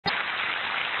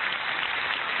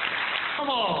Come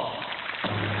on.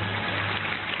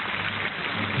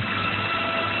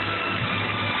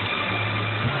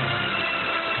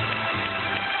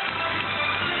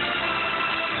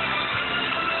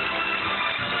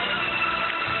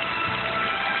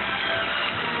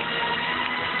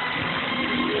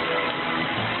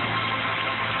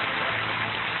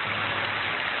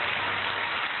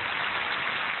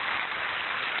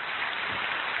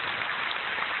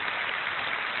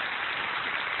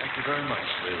 Thank you very much,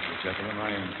 ladies and gentlemen. I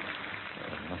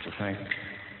want to thank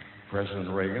President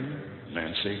Reagan,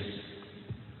 Nancy,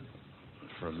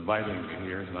 for inviting me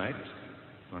here tonight.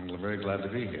 I'm very glad to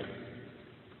be here.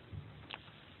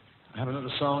 I have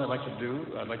another song I'd like to do.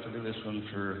 I'd like to do this one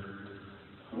for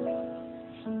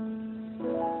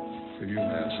you,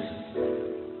 Nancy.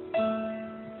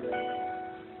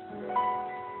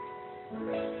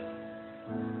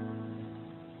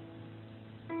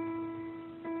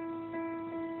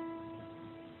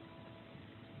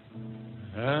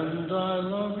 And I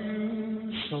love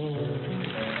you so.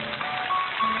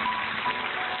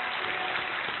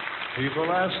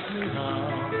 People ask me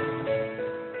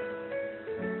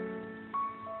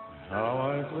how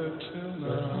I've lived till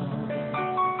now.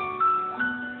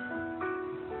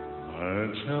 I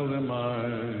tell them I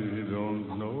don't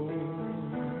know.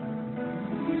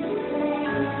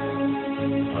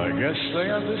 I guess they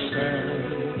understand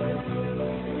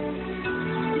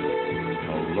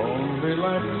how lonely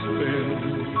life has been.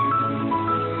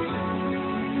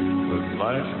 But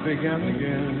life began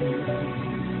again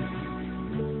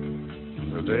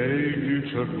the day you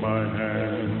took my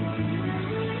hand.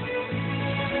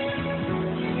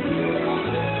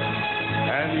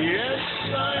 And yes,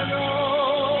 I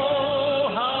know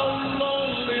how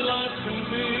lonely life can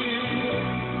be.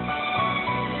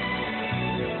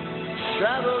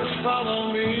 Shadows follow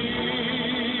me,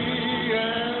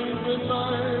 and the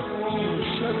night won't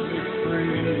set me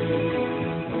free.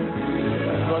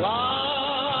 But I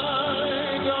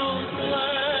don't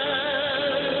let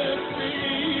the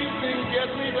evening get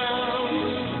me down.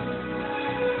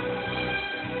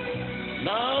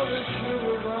 Now that you're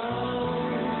around,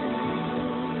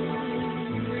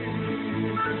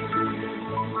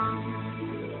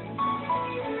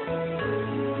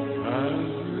 and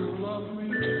you love me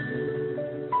too.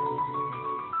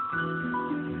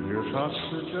 Your thoughts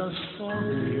are just for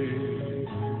me.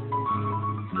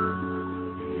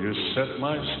 You set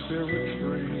my spirit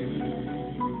free.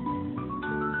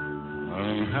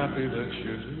 I'm happy that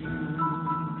you do.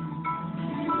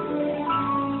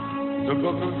 The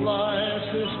book of life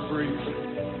is brief.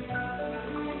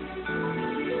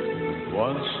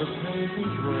 Once a page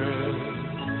is read,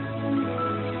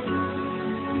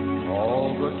 all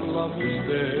but love is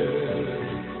dead.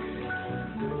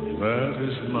 That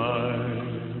is my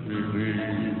belief.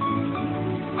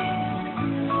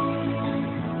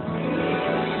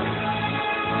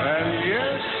 And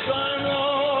yes, I know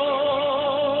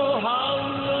how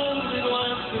lonely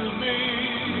life can be.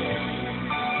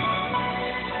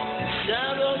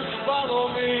 Shadows follow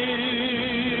me,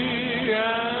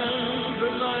 and the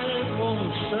night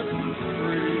won't set me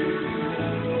free.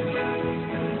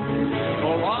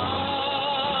 Oh, I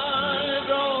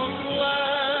don't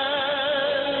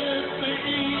let the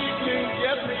evening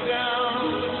get me down.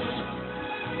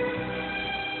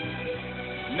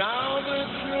 Now that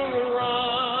you're around.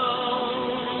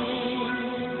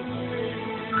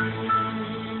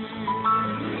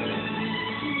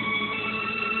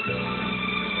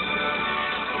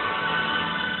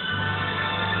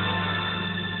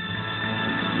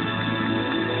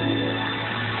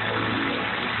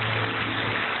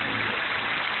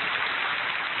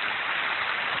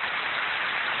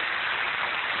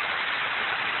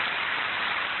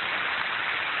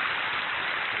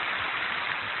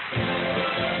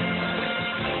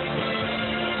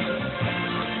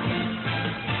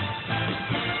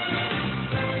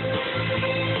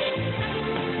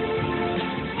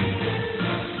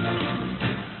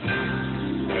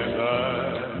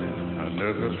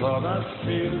 Thought I'd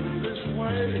feel this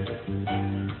way,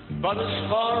 but as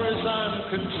far as I'm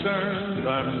concerned,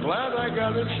 I'm glad I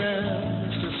got a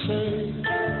chance to say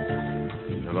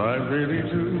that I really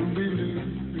do believe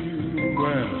you.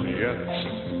 And yet,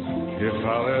 if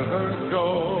I'll ever go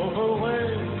away,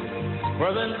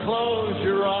 well then close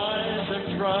your eyes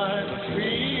and try to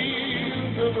feel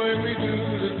the way we do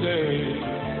today.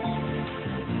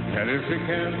 And if you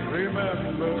can't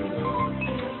remember,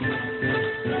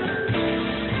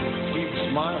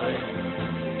 smiling,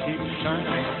 keep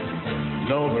shining,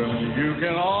 know that you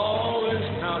can always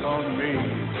count on me.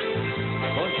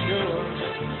 For sure,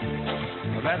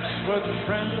 that's what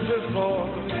friends are for.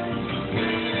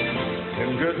 In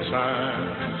good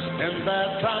times and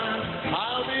bad times,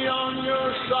 I'll be on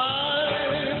your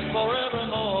side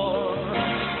forevermore.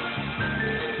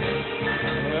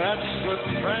 That's what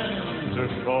friends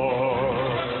are for.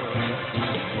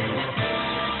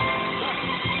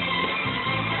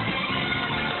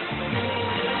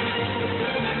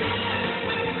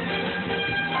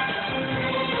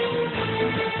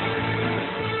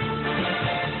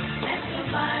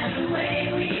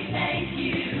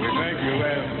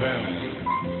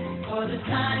 For the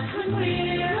times when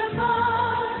we're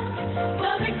apart,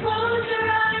 well, then close your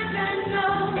eyes and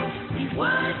know these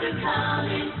words are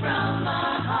coming from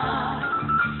my heart.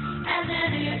 And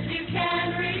then if you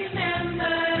can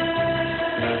remember,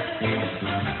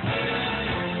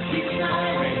 keep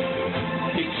shining,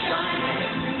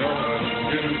 know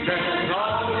you can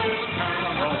always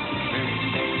count on me,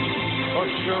 for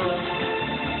sure.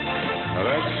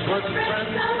 That's what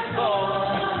friends are for.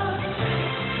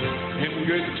 In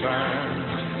good times,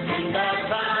 in bad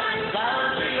times,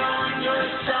 I'll be on your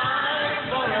side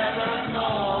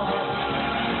forevermore.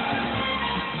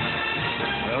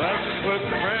 That's what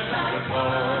friends are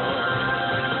for.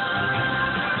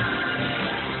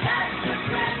 That's what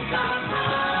friends are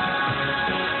for.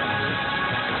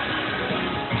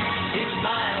 Keep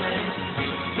smiling,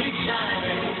 keep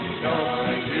shining, know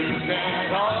that you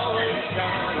can always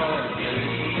count on me,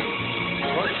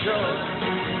 for sure.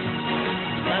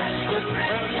 That's what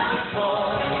friends are for.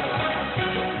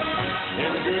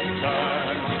 In good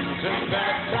times and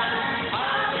bad times,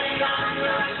 I'll be on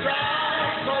your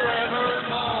side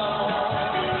forevermore.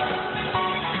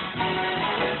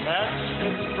 That's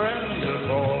what friends are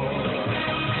for.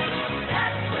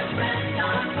 That's what friends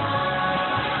are for.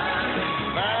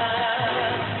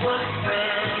 That's what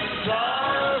friends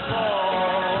are for.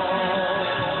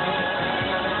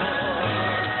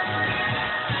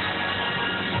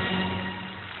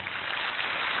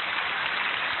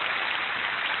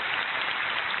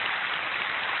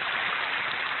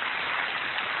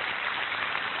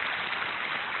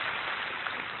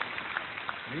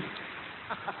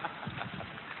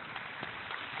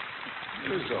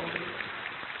 Yuzo,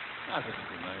 I think it'd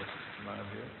be nice to come out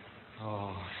here.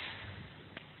 Oh,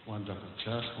 wonderful,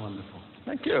 just wonderful.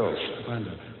 Thank you.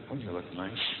 Splendid. Oh, you look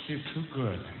nice. You're too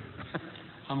good.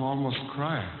 I'm almost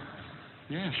crying.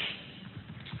 Yes,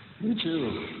 Me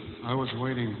too. I was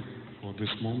waiting for this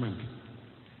moment.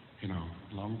 You know,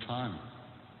 long time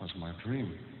was my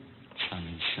dream.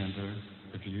 Standing center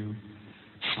with you,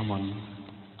 someone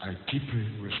I deeply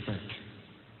respect.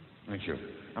 Thank you.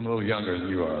 I'm a little younger than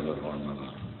you are, a little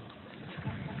more.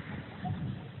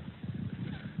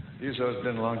 Yuzo, it's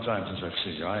been a long time since I've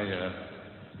seen you.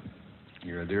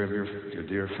 You're a dear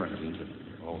friend.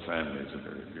 Your whole family is a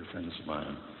very dear friend of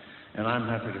mine. And I'm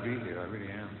happy to be here. I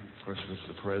really am. Of course, with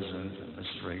the President and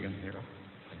Mrs. Reagan here.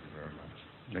 Thank you very much.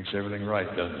 Makes everything right,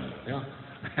 doesn't it? Yeah.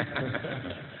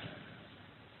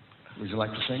 Would you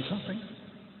like to sing something?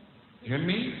 You and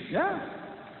me? Yeah.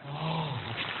 Oh,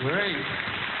 that's great.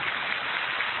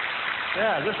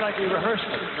 Yeah, just like we rehearsed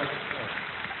it.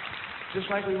 Just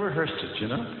like we rehearsed it, you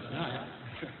know? Yeah.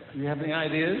 You have any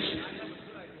ideas?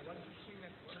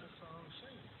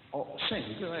 Oh, sing.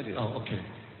 Good idea. Oh, okay.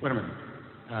 Wait a minute.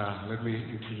 Let me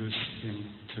introduce him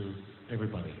to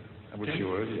everybody. I wish you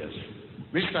would, yes.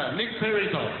 Mr. Nick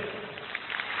Perito.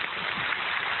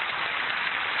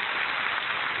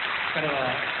 彼は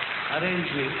アレンジ、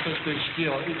そして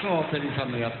指揮をいつもペリーさ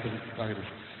んのやってるわけです。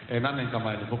何年か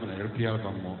前に僕の LP アル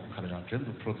バムも彼が全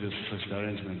部プロデュース、そしてア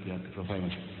レンジメントやってくださいま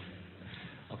し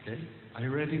た。Okay? Are you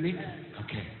ready, Nick?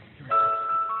 Okay.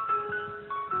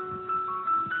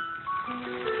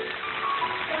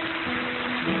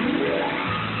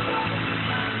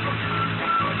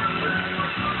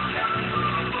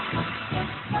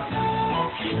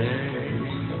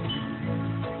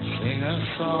 Sing a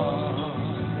song,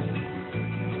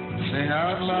 sing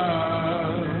out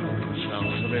loud.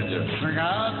 Sounds familiar. Sing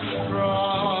out strong.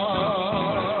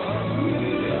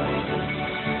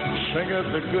 Sing of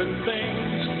the good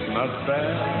things, not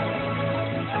bad.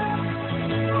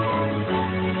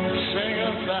 Sing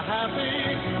of the happy,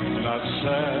 not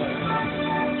sad.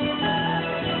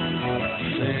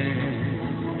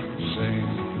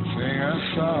 Sing a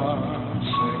song,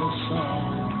 sing a song.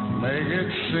 Make it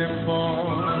simple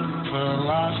to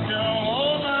last you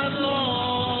all night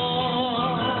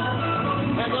long.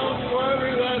 And don't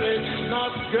worry that it's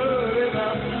not good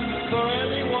enough for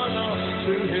anyone else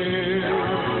to hear.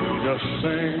 Just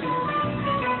sing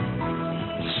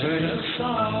a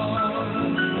song.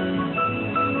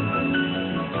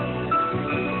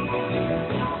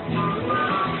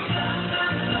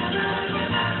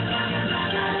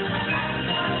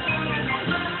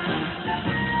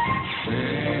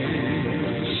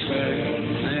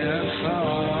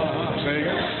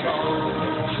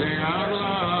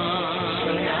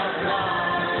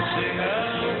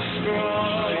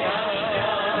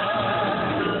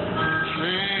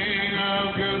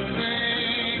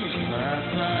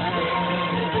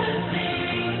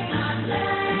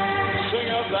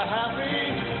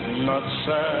 not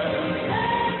sad.